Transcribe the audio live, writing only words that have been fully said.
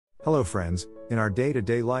Hello friends, in our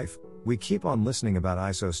day-to-day life, we keep on listening about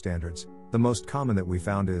ISO standards. The most common that we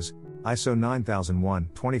found is ISO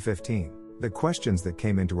 9001, 2015. The questions that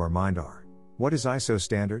came into our mind are: what is ISO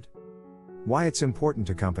standard? Why it's important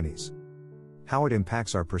to companies? How it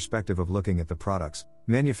impacts our perspective of looking at the products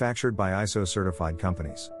manufactured by ISO certified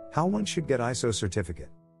companies? How one should get ISO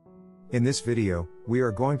certificate? In this video, we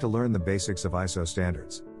are going to learn the basics of ISO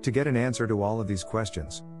standards. To get an answer to all of these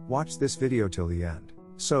questions, watch this video till the end.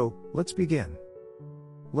 So, let's begin.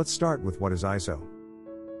 Let's start with what is ISO.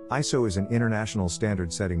 ISO is an international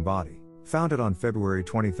standard setting body. Founded on February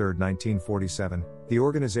 23, 1947, the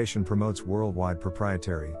organization promotes worldwide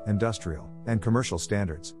proprietary, industrial, and commercial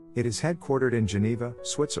standards. It is headquartered in Geneva,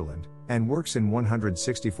 Switzerland, and works in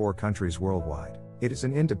 164 countries worldwide. It is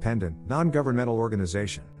an independent, non-governmental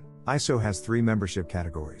organization. ISO has 3 membership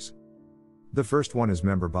categories. The first one is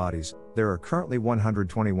member bodies. There are currently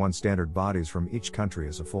 121 standard bodies from each country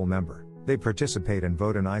as a full member. They participate and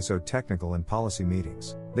vote in ISO technical and policy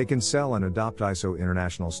meetings. They can sell and adopt ISO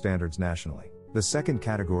international standards nationally. The second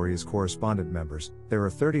category is correspondent members. There are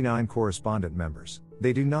 39 correspondent members.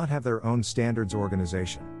 They do not have their own standards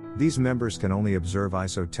organization. These members can only observe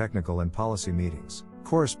ISO technical and policy meetings.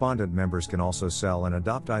 Correspondent members can also sell and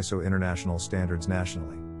adopt ISO international standards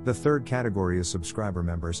nationally. The third category is subscriber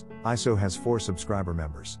members. ISO has 4 subscriber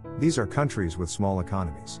members. These are countries with small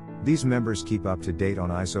economies. These members keep up to date on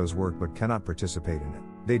ISO's work but cannot participate in it.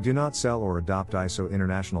 They do not sell or adopt ISO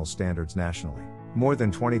international standards nationally. More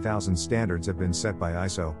than 20,000 standards have been set by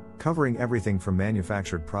ISO, covering everything from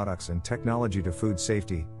manufactured products and technology to food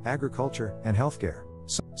safety, agriculture, and healthcare.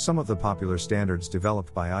 Some of the popular standards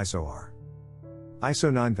developed by ISO are: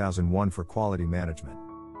 ISO 9001 for quality management.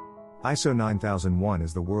 ISO 9001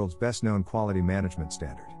 is the world's best-known quality management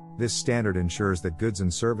standard. This standard ensures that goods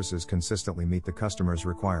and services consistently meet the customer's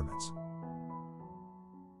requirements.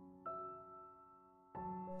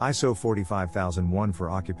 ISO 45001 for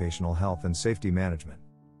occupational health and safety management.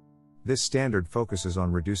 This standard focuses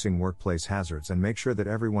on reducing workplace hazards and make sure that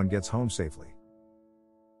everyone gets home safely.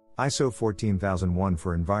 ISO 14001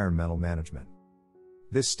 for environmental management.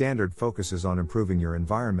 This standard focuses on improving your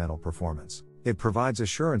environmental performance. It provides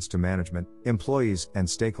assurance to management, employees, and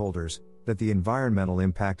stakeholders that the environmental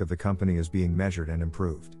impact of the company is being measured and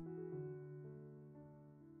improved.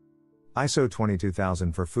 ISO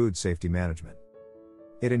 22000 for food safety management.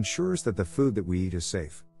 It ensures that the food that we eat is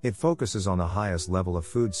safe. It focuses on the highest level of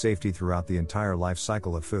food safety throughout the entire life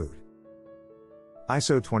cycle of food.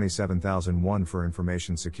 ISO 27001 for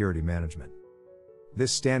information security management.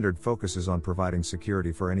 This standard focuses on providing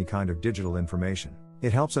security for any kind of digital information.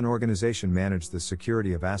 It helps an organization manage the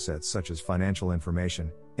security of assets such as financial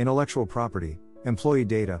information, intellectual property, employee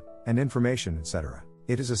data, and information, etc.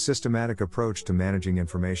 It is a systematic approach to managing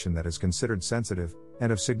information that is considered sensitive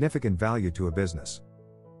and of significant value to a business.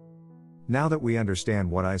 Now that we understand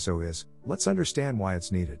what ISO is, let's understand why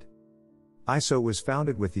it's needed. ISO was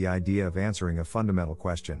founded with the idea of answering a fundamental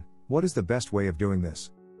question: what is the best way of doing this?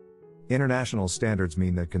 International standards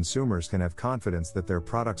mean that consumers can have confidence that their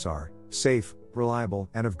products are safe, reliable,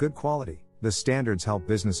 and of good quality. The standards help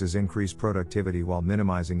businesses increase productivity while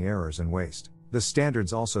minimizing errors and waste. The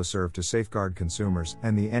standards also serve to safeguard consumers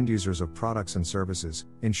and the end users of products and services,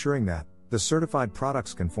 ensuring that the certified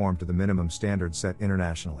products conform to the minimum standards set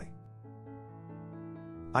internationally.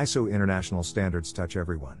 ISO international standards touch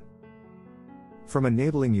everyone. From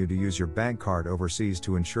enabling you to use your bank card overseas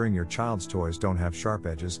to ensuring your child's toys don't have sharp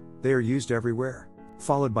edges, they are used everywhere.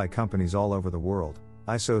 Followed by companies all over the world,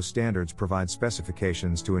 ISO standards provide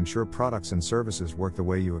specifications to ensure products and services work the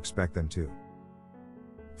way you expect them to.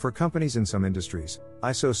 For companies in some industries,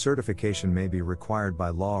 ISO certification may be required by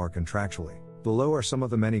law or contractually. Below are some of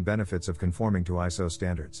the many benefits of conforming to ISO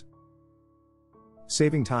standards.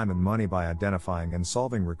 Saving time and money by identifying and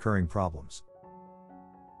solving recurring problems.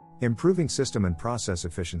 Improving system and process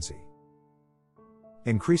efficiency.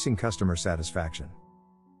 Increasing customer satisfaction.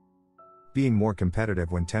 Being more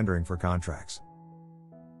competitive when tendering for contracts.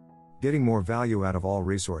 Getting more value out of all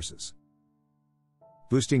resources.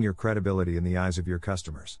 Boosting your credibility in the eyes of your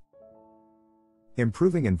customers.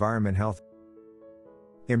 Improving environment health.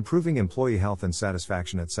 Improving employee health and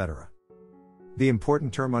satisfaction, etc. The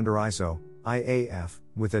important term under ISO, IAF,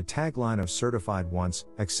 with a tagline of certified once,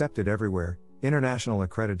 accepted everywhere, International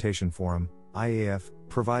Accreditation Forum, IAF,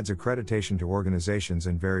 provides accreditation to organizations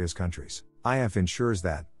in various countries. IAF ensures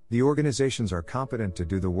that the organizations are competent to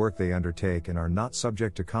do the work they undertake and are not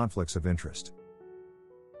subject to conflicts of interest.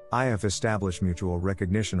 IAF establish mutual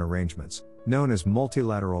recognition arrangements, known as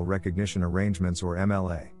multilateral recognition arrangements or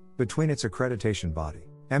MLA, between its accreditation body.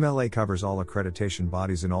 MLA covers all accreditation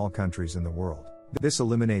bodies in all countries in the world. This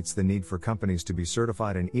eliminates the need for companies to be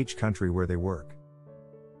certified in each country where they work.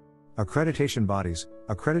 Accreditation bodies.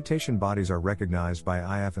 Accreditation bodies are recognized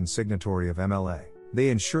by IF and signatory of MLA. They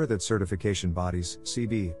ensure that certification bodies,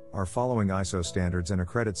 CB, are following ISO standards and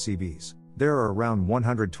accredit CBs. There are around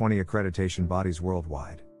 120 accreditation bodies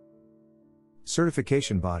worldwide.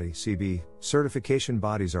 Certification body, CB. Certification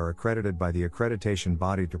bodies are accredited by the accreditation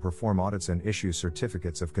body to perform audits and issue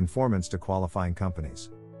certificates of conformance to qualifying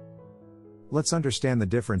companies. Let's understand the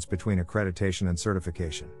difference between accreditation and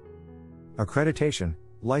certification. Accreditation,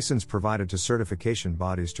 license provided to certification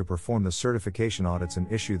bodies to perform the certification audits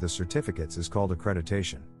and issue the certificates, is called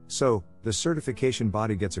accreditation. So, the certification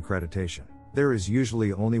body gets accreditation. There is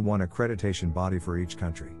usually only one accreditation body for each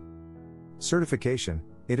country. Certification,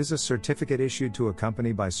 it is a certificate issued to a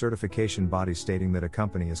company by certification body stating that a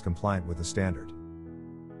company is compliant with the standard.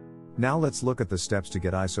 Now let's look at the steps to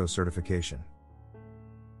get ISO certification.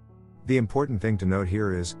 The important thing to note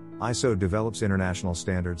here is, ISO develops international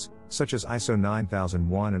standards, such as ISO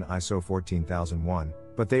 9001 and ISO 14001,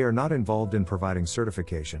 but they are not involved in providing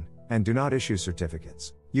certification, and do not issue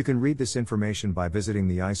certificates. You can read this information by visiting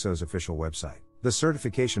the ISO's official website. The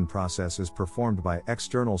certification process is performed by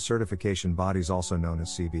external certification bodies, also known as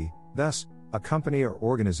CB. Thus, a company or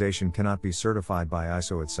organization cannot be certified by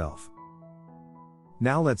ISO itself.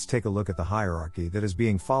 Now let's take a look at the hierarchy that is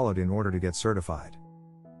being followed in order to get certified.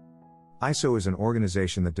 ISO is an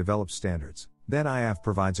organization that develops standards. Then IF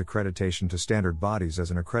provides accreditation to standard bodies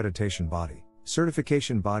as an accreditation body.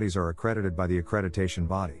 Certification bodies are accredited by the accreditation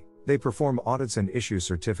body. They perform audits and issue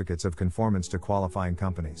certificates of conformance to qualifying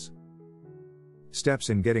companies.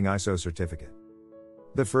 Steps in getting ISO certificate.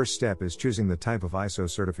 The first step is choosing the type of ISO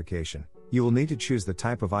certification. You will need to choose the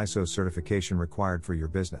type of ISO certification required for your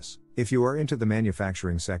business. If you are into the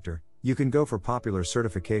manufacturing sector, you can go for popular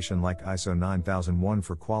certification like ISO 9001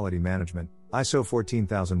 for quality management, ISO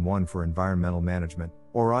 14001 for environmental management,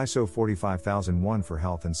 or ISO 45001 for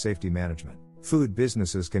health and safety management. Food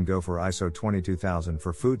businesses can go for ISO 22000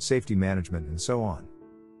 for food safety management, and so on.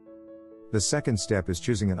 The second step is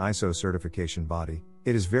choosing an ISO certification body.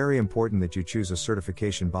 It is very important that you choose a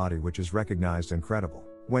certification body which is recognized and credible.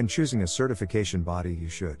 When choosing a certification body, you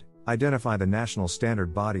should identify the national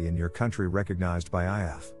standard body in your country recognized by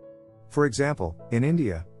IF. For example, in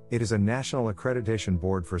India, it is a National Accreditation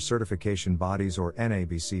Board for Certification Bodies, or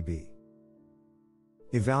NABCB.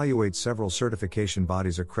 Evaluate several certification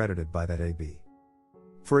bodies accredited by that AB.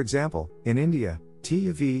 For example, in India,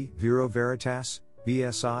 TUV, Bureau Veritas,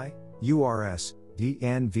 BSI, URS,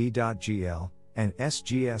 DNV.GL, and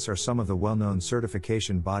SGS are some of the well-known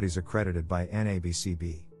certification bodies accredited by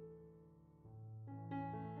NABCB.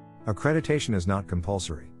 Accreditation is not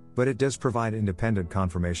compulsory, but it does provide independent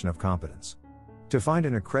confirmation of competence. To find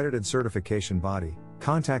an accredited certification body,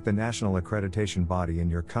 contact the national accreditation body in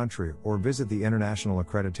your country or visit the International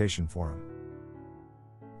Accreditation Forum.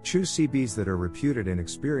 Choose CBs that are reputed and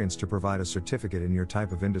experienced to provide a certificate in your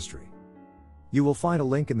type of industry. You will find a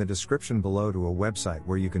link in the description below to a website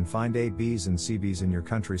where you can find ABs and CBs in your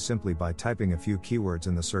country simply by typing a few keywords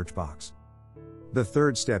in the search box. The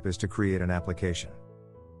third step is to create an application.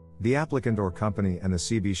 The applicant or company and the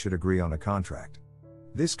CB should agree on a contract.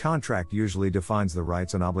 This contract usually defines the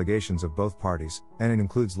rights and obligations of both parties, and it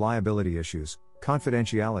includes liability issues,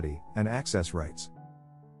 confidentiality, and access rights.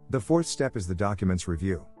 The fourth step is the documents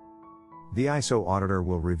review. The ISO auditor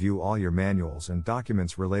will review all your manuals and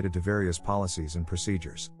documents related to various policies and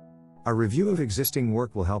procedures. A review of existing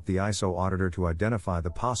work will help the ISO auditor to identify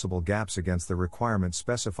the possible gaps against the requirements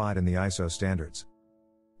specified in the ISO standards.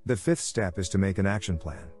 The fifth step is to make an action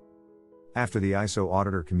plan. After the ISO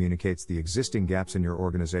auditor communicates the existing gaps in your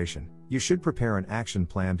organization, you should prepare an action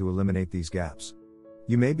plan to eliminate these gaps.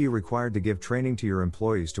 You may be required to give training to your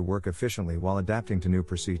employees to work efficiently while adapting to new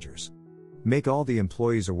procedures. Make all the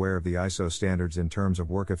employees aware of the ISO standards in terms of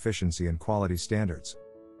work efficiency and quality standards.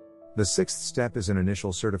 The sixth step is an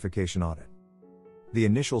initial certification audit. The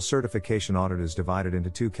initial certification audit is divided into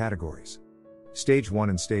two categories: Stage 1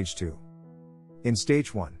 and Stage 2. In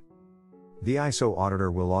Stage 1, the ISO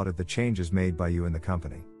auditor will audit the changes made by you in the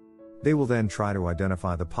company. They will then try to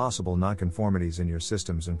identify the possible nonconformities in your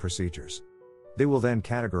systems and procedures. They will then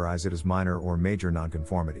categorize it as minor or major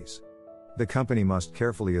nonconformities. The company must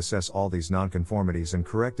carefully assess all these nonconformities and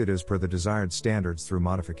correct it as per the desired standards through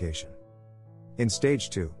modification. In Stage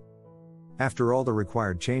 2, after all the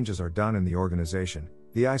required changes are done in the organization,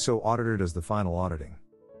 the ISO auditor does the final auditing.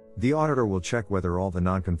 The auditor will check whether all the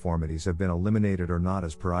nonconformities have been eliminated or not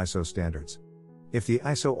as per ISO standards. If the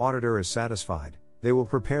ISO auditor is satisfied, they will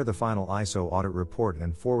prepare the final ISO audit report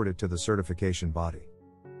and forward it to the certification body.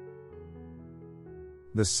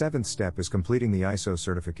 The seventh step is completing the ISO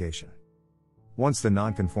certification. Once the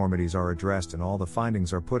nonconformities are addressed and all the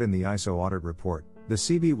findings are put in the ISO audit report, the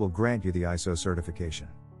CB will grant you the ISO certification.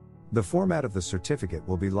 The format of the certificate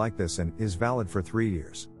will be like this and is valid for 3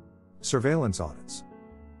 years. Surveillance audits.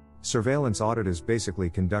 Surveillance audit is basically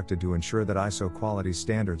conducted to ensure that ISO quality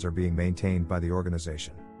standards are being maintained by the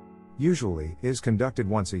organization. Usually, is conducted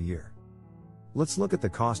once a year. Let's look at the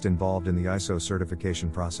cost involved in the ISO certification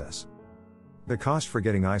process. The cost for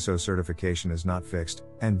getting ISO certification is not fixed,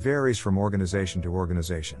 and varies from organization to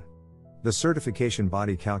organization. The certification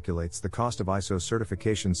body calculates the cost of ISO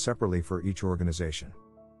certification separately for each organization.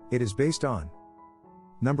 It is based on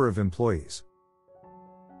number of employees,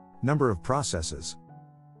 number of processes,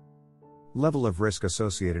 level of risk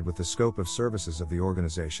associated with the scope of services of the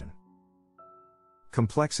organization,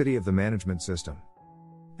 complexity of the management system,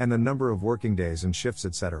 and the number of working days and shifts,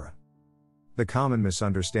 etc. The common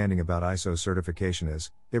misunderstanding about ISO certification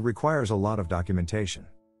is, it requires a lot of documentation.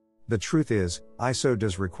 The truth is, ISO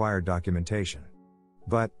does require documentation.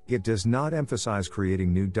 But, it does not emphasize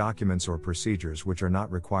creating new documents or procedures which are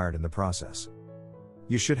not required in the process.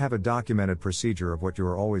 You should have a documented procedure of what you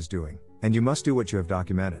are always doing, and you must do what you have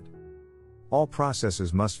documented. All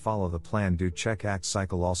processes must follow the Plan Do Check Act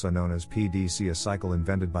cycle, also known as PDC, a cycle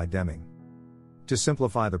invented by Deming. To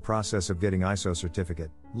simplify the process of getting ISO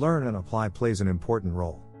certificate, Learn and Apply plays an important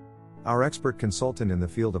role. Our expert consultant in the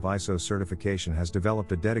field of ISO certification has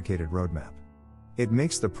developed a dedicated roadmap. It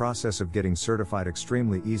makes the process of getting certified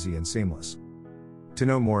extremely easy and seamless. To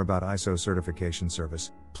know more about ISO certification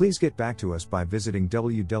service, please get back to us by visiting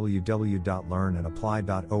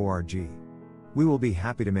www.learnandapply.org. We will be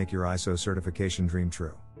happy to make your ISO certification dream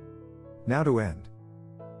true. Now to end.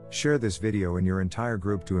 Share this video in your entire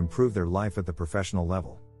group to improve their life at the professional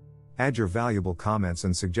level. Add your valuable comments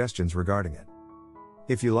and suggestions regarding it.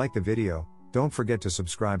 If you like the video, don't forget to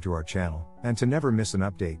subscribe to our channel, and to never miss an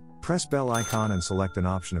update, press bell icon and select an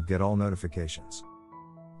option of Get All Notifications.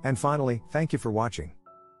 And finally, thank you for watching.